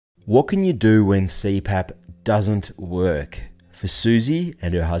What can you do when CPAP doesn't work? For Susie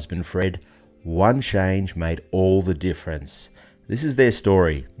and her husband Fred, one change made all the difference. This is their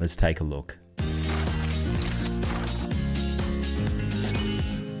story. Let's take a look.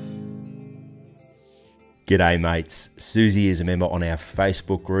 G'day mates, Susie is a member on our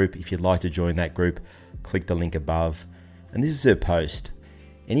Facebook group. If you'd like to join that group, click the link above. And this is her post.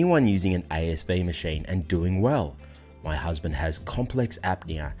 Anyone using an ASV machine and doing well? My husband has complex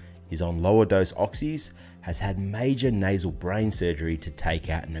apnea, is on lower dose oxys, has had major nasal brain surgery to take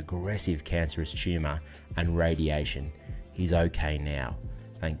out an aggressive cancerous tumour and radiation. He's okay now,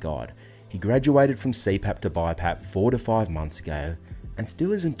 thank God. He graduated from CPAP to BiPAP 4 to 5 months ago and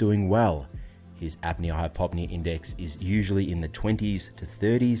still isn't doing well. His apnea-hypopnea index is usually in the 20s to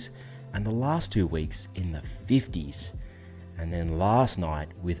 30s and the last 2 weeks in the 50s. And then last night,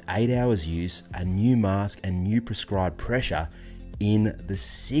 with 8 hours use, a new mask and new prescribed pressure in the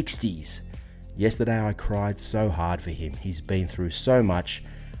 60s. Yesterday I cried so hard for him. He's been through so much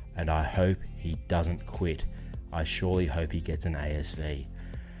and I hope he doesn't quit. I surely hope he gets an ASV.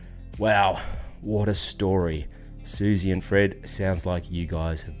 Wow, what a story. Susie and Fred, sounds like you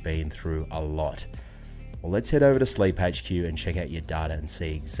guys have been through a lot. Well, let's head over to SleepHQ and check out your data and see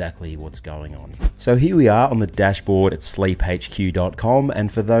exactly what's going on. So here we are on the dashboard at sleephq.com,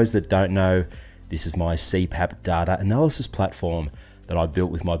 and for those that don't know, this is my CPAP data analysis platform that I built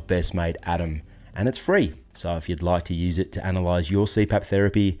with my best mate Adam, and it's free. So if you'd like to use it to analyze your CPAP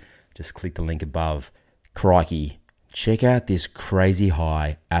therapy, just click the link above. Crikey, check out this crazy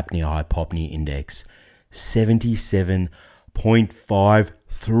high apnea-hypopnea index,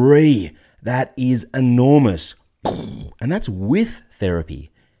 77.53. That is enormous. And that's with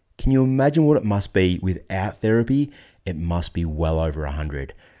therapy. Can you imagine what it must be without therapy? It must be well over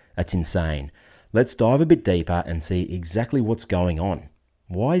 100. That's insane. Let's dive a bit deeper and see exactly what's going on.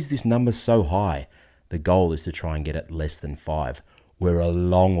 Why is this number so high? The goal is to try and get it less than 5. We're a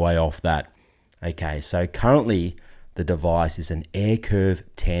long way off that. Okay, so currently the device is an AirCurve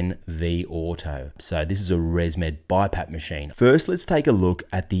 10V Auto. So this is a ResMed BiPAP machine. First, let's take a look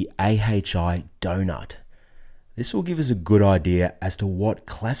at the AHI donut. This will give us a good idea as to what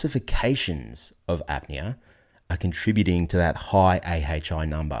classifications of apnea are contributing to that high AHI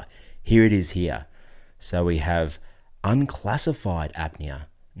number. Here it is here. So we have unclassified apnea,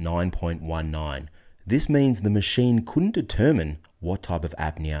 9.19. This means the machine couldn't determine what type of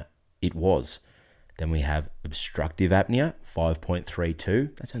apnea it was. Then we have obstructive apnea,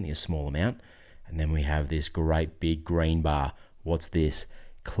 5.32. That's only a small amount. And then we have this great big green bar. What's this?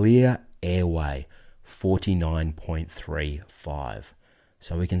 Clear airway, 49.35.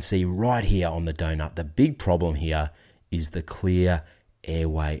 So we can see right here on the donut, the big problem here is the clear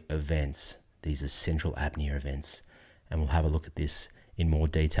airway events. These are central apnea events. And we'll have a look at this in more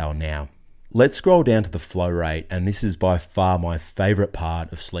detail now. Let's scroll down to the flow rate. And this is by far my favorite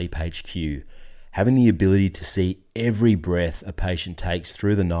part of SleepHQ. Having the ability to see every breath a patient takes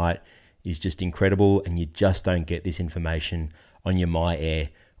through the night is just incredible, and you just don't get this information on your myAir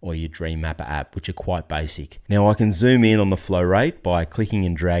or your DreamMapper app, which are quite basic. Now I can zoom in on the flow rate by clicking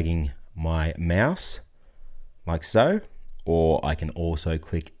and dragging my mouse like so, or I can also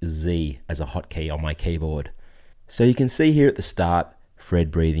click Z as a hotkey on my keyboard. So you can see here at the start, Fred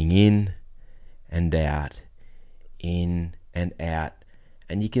breathing in and out, in and out.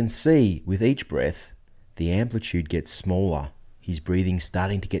 And you can see with each breath, the amplitude gets smaller. His breathing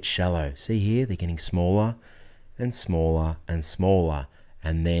starting to get shallow. See here, they're getting smaller and smaller and smaller.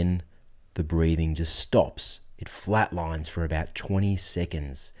 And then the breathing just stops. It flatlines for about 20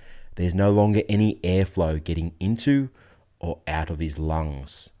 seconds. There's no longer any airflow getting into or out of his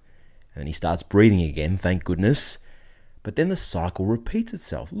lungs. And then he starts breathing again, thank goodness. But then the cycle repeats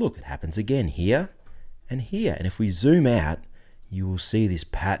itself. Look, it happens again here and here. And if we zoom out, you will see this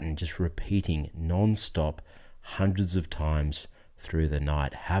pattern just repeating non-stop hundreds of times through the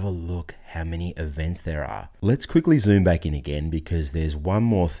night. Have a look how many events there are. Let's quickly zoom back in again because there's one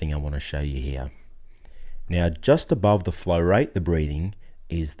more thing I want to show you here. Now, just above the flow rate, the breathing,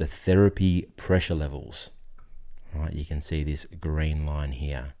 is the therapy pressure levels. All right, you can see this green line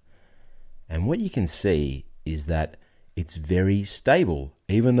here. And what you can see is that it's very stable.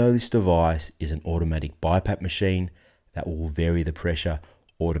 Even though this device is an automatic BiPAP machine, that will vary the pressure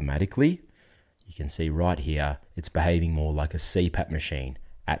automatically. You can see right here, it's behaving more like a CPAP machine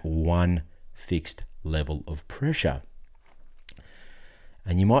at one fixed level of pressure.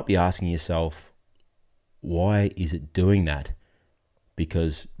 And you might be asking yourself, why is it doing that?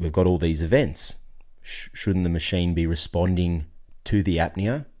 Because we've got all these events. Shouldn't the machine be responding to the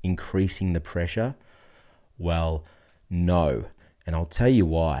apnea, increasing the pressure? Well, no. And I'll tell you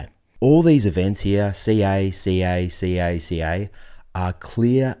why. All these events here, CA, CA, CA, CA, are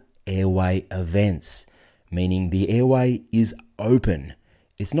clear airway events, meaning the airway is open.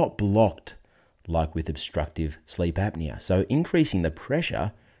 It's not blocked like with obstructive sleep apnea. So increasing the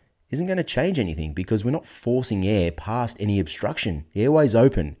pressure isn't going to change anything because we're not forcing air past any obstruction. The airway's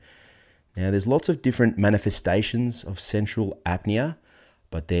open. Now, there's lots of different manifestations of central apnea,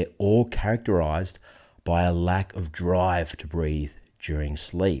 but they're all characterized by a lack of drive to breathe during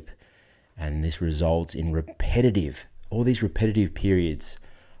sleep. And this results in all these repetitive periods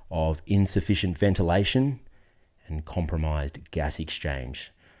of insufficient ventilation and compromised gas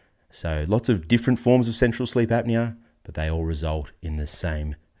exchange. So lots of different forms of central sleep apnea, but they all result in the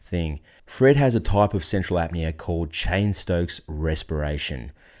same thing. Fred has a type of central apnea called Cheyne-Stokes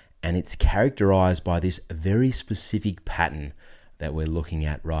respiration, and it's characterized by this very specific pattern that we're looking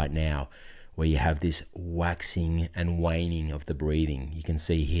at right now, where you have this waxing and waning of the breathing. You can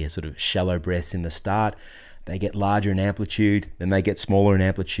see here sort of shallow breaths in the start. They get larger in amplitude, then they get smaller in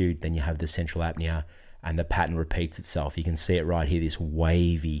amplitude, then you have the central apnea, and the pattern repeats itself. You can see it right here, this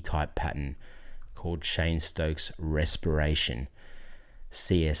wavy type pattern called Cheyne-Stokes respiration,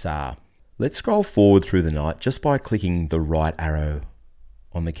 CSR. Let's scroll forward through the night just by clicking the right arrow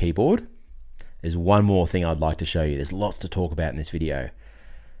on the keyboard. There's one more thing I'd like to show you. There's lots to talk about in this video.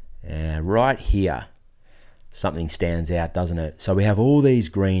 Right here, something stands out, doesn't it? So we have all these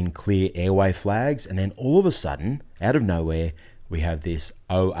green clear airway flags, and then all of a sudden, out of nowhere, we have this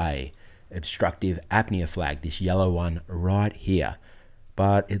OA, obstructive apnea flag, this yellow one right here.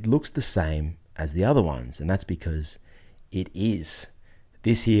 But it looks the same as the other ones, and that's because it is.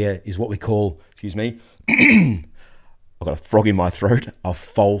 This here is what we call, excuse me, I've got a frog in my throat, a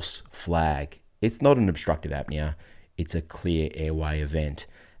false flag. It's not an obstructive apnea, it's a clear airway event.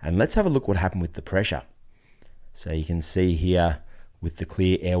 And let's have a look what happened with the pressure. So you can see here with the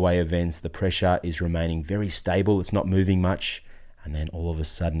clear airway events, the pressure is remaining very stable. It's not moving much. And then all of a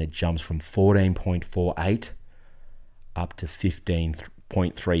sudden it jumps from 14.48 up to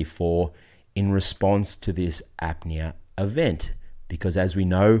 15.34 in response to this apnea event. Because as we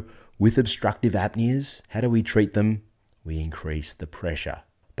know, with obstructive apneas, how do we treat them? We increase the pressure.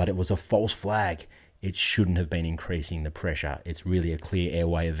 But it was a false flag. It shouldn't have been increasing the pressure. It's really a clear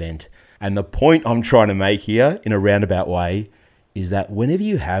airway event. And the point I'm trying to make here in a roundabout way is that whenever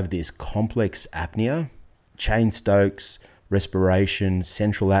you have this complex apnea, Cheyne-Stokes, respiration,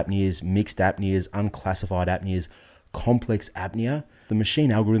 central apneas, mixed apneas, unclassified apneas, complex apnea, the machine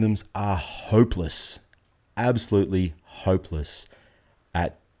algorithms are hopeless, absolutely hopeless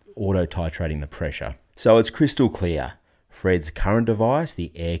at auto-titrating the pressure. So it's crystal clear. Fred's current device,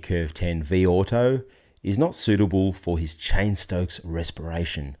 the AirCurve 10 V Auto, is not suitable for his Cheyne-Stokes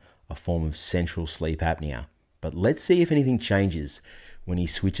respiration, a form of central sleep apnea. But let's see if anything changes when he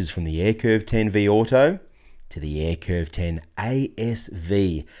switches from the AirCurve 10 V Auto to the AirCurve 10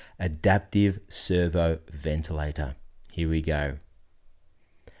 ASV, adaptive servo ventilator. Here we go.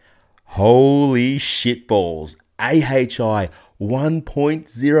 Holy shitballs. AHI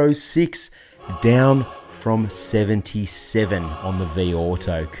 1.06 down from 77 on the V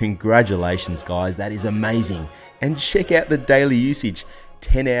Auto. Congratulations, guys. That is amazing. And check out the daily usage,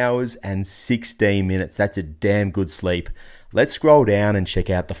 10 hours and 16 minutes. That's a damn good sleep. Let's scroll down and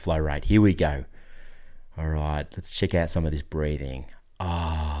check out the flow rate. Here we go. All right, let's check out some of this breathing.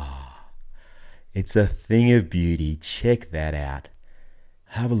 It's a thing of beauty. Check that out.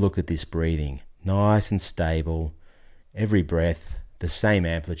 Have a look at this breathing. Nice and stable. Every breath, the same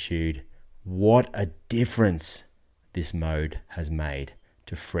amplitude. What a difference this mode has made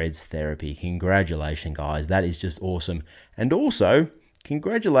to Fred's therapy. Congratulations, guys. That is just awesome. And also,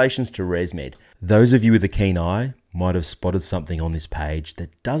 congratulations to ResMed. Those of you with a keen eye might have spotted something on this page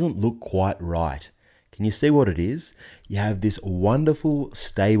that doesn't look quite right. Can you see what it is? You have this wonderful,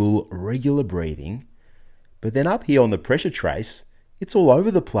 stable, regular breathing, but then up here on the pressure trace, it's all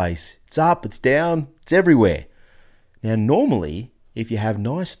over the place. It's up, it's down, it's everywhere. Now, normally, if you have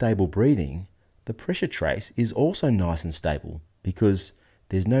nice stable breathing, the pressure trace is also nice and stable because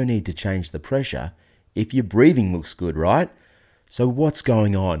there's no need to change the pressure if your breathing looks good, right? So what's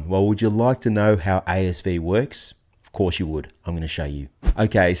going on? Well, would you like to know how ASV works? Of course you would. I'm going to show you.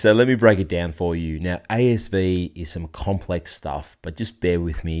 Okay, so let me break it down for you. Now, ASV is some complex stuff, but just bear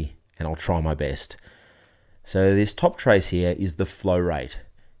with me and I'll try my best. So this top trace here is the flow rate.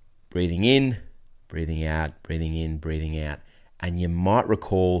 Breathing in, breathing out, breathing in, breathing out. And you might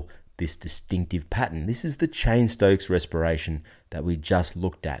recall this distinctive pattern. This is the Cheyne-Stokes respiration that we just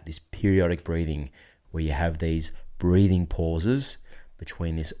looked at, this periodic breathing where you have these breathing pauses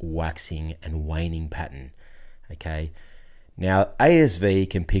between this waxing and waning pattern. Okay. Now,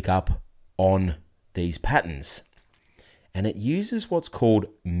 ASV can pick up on these patterns, and it uses what's called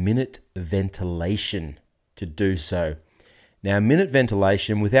minute ventilation to do so. Now, minute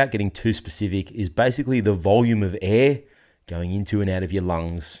ventilation, without getting too specific, is basically the volume of air going into and out of your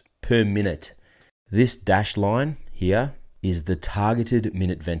lungs per minute. This dashed line here is the targeted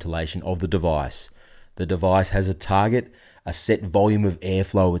minute ventilation of the device. The device has a target, a set volume of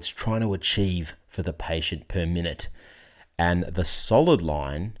airflow it's trying to achieve for the patient per minute. And the solid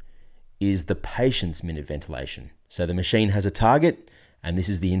line is the patient's minute ventilation. So the machine has a target, and this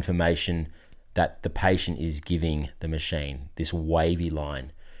is the information that the patient is giving the machine, this wavy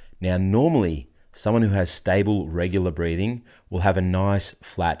line. Now, normally, someone who has stable, regular breathing will have a nice,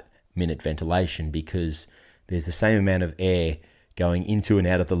 flat minute ventilation because there's the same amount of air going into and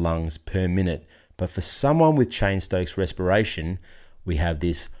out of the lungs per minute. But for someone with Cheyne-Stokes respiration, we have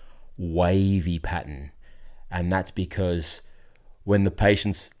this wavy pattern. And that's because when the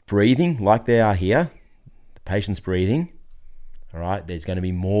patient's breathing, like they are here, the patient's breathing, all right, there's going to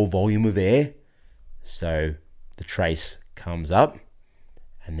be more volume of air. So the trace comes up,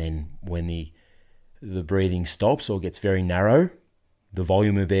 and then when the breathing stops or gets very narrow, the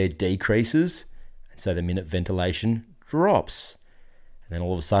volume of air decreases, and so the minute ventilation drops. And then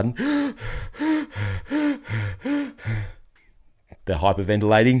all of a sudden, they're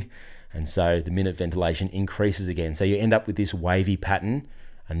hyperventilating, and so the minute ventilation increases again. So you end up with this wavy pattern,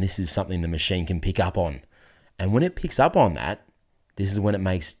 and this is something the machine can pick up on. And when it picks up on that, this is when it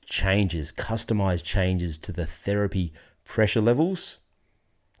makes changes, customized changes to the therapy pressure levels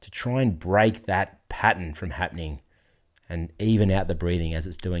to try and break that pattern from happening and even out the breathing as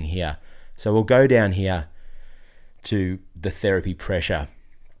it's doing here. So we'll go down here to the therapy pressure.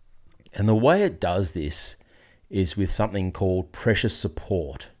 And the way it does this is with something called pressure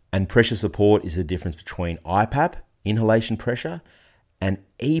support. And pressure support is the difference between IPAP, inhalation pressure, and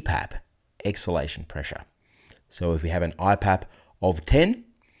EPAP, exhalation pressure. So if we have an IPAP of 10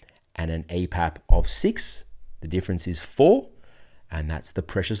 and an EPAP of 6, the difference is 4, and that's the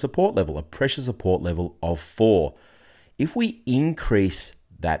pressure support level, a pressure support level of 4. If we increase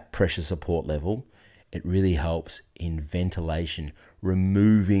that pressure support level, it really helps in ventilation,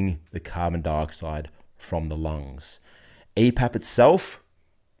 removing the carbon dioxide from the lungs. EPAP itself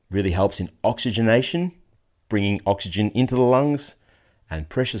really helps in oxygenation, bringing oxygen into the lungs, and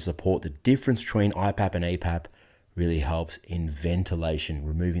pressure support, the difference between IPAP and EPAP, really helps in ventilation,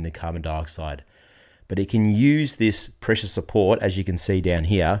 removing the carbon dioxide. But it can use this pressure support, as you can see down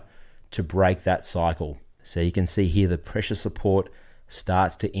here, to break that cycle. So you can see here the pressure support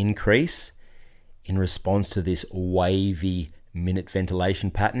starts to increase in response to this wavy minute ventilation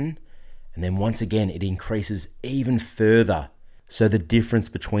pattern. And then once again, it increases even further. So the difference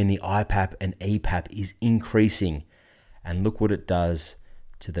between the IPAP and EPAP is increasing. And look what it does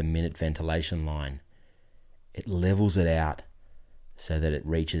to the minute ventilation line. It levels it out so that it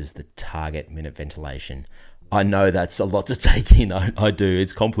reaches the target minute ventilation. I know that's a lot to take in. I do.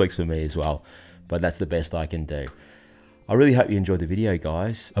 It's complex for me as well, but that's the best I can do. I really hope you enjoyed the video,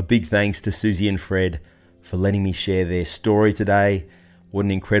 guys. A big thanks to Susie and Fred for letting me share their story today. What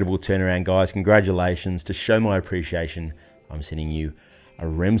an incredible turnaround, guys. Congratulations. To show my appreciation, I'm sending you a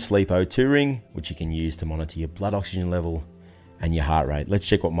RemSleep O2 ring, which you can use to monitor your blood oxygen level and your heart rate. Let's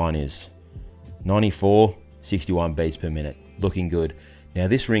check what mine is. 94, 61 beats per minute. Looking good. Now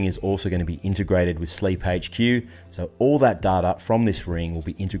this ring is also going to be integrated with SleepHQ, so all that data from this ring will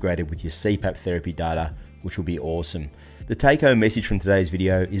be integrated with your CPAP therapy data, which will be awesome. The take-home message from today's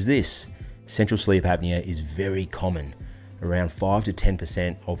video is this: central sleep apnea is very common. Around 5 to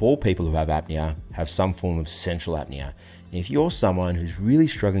 10% of all people who have apnea have some form of central apnea. If you're someone who's really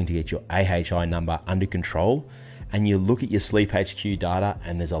struggling to get your AHI number under control, and you look at your SleepHQ data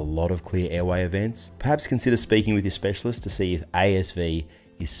and there's a lot of clear airway events, perhaps consider speaking with your specialist to see if ASV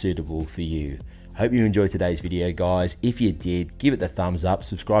is suitable for you. Hope you enjoyed today's video, guys. If you did, give it the thumbs up,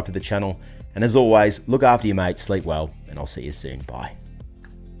 subscribe to the channel, and as always, look after your mates, sleep well, and I'll see you soon. Bye.